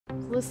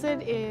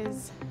Lucid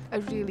is a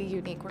really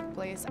unique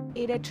workplace.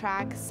 It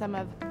attracts some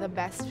of the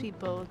best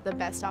people, the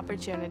best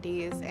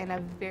opportunities, and a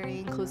very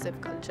inclusive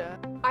culture.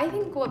 I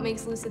think what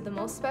makes Lucid the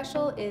most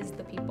special is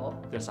the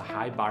people. There's a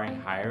high bar in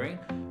hiring.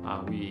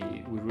 We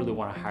really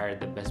want to hire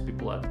the best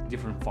people at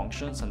different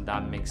functions, and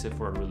that makes it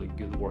for a really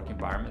good work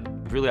environment.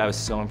 Really, I was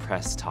so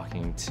impressed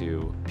talking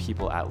to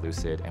people at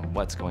Lucid and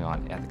what's going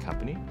on at the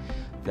company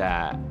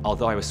that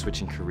although I was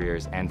switching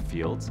careers and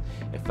fields,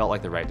 it felt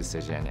like the right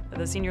decision.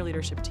 The senior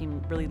leadership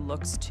team really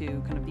looks to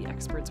kind of the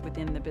experts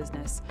within the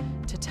business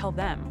to tell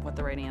them what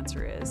the right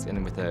answer is.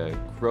 And with a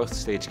growth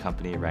stage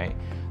company, right,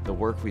 the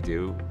work we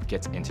do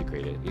gets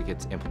integrated, it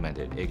gets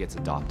implemented, it gets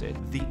adopted.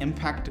 The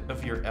impact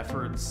of your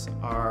efforts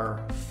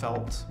are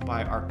felt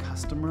by our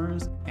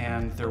customers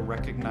and they're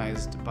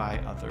recognized by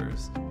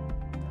others.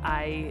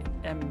 I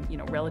am,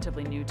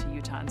 relatively new to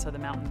Utah, and so the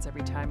mountains,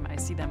 every time I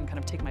see them, kind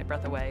of take my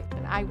breath away.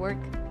 And I work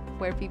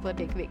where people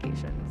take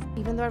vacations.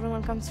 Even though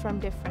everyone comes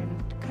from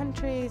different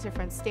countries,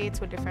 different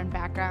states with different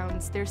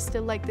backgrounds, there's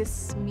still like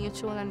this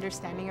mutual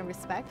understanding and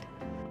respect.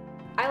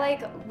 I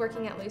like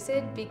working at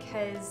Lucid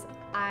because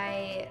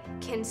I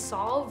can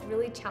solve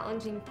really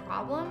challenging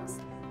problems.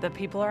 The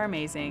people are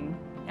amazing,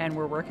 and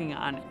we're working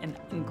on an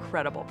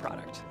incredible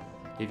product.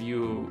 If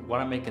you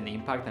want to make an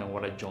impact and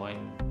want to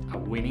join a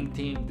winning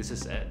team, this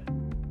is it.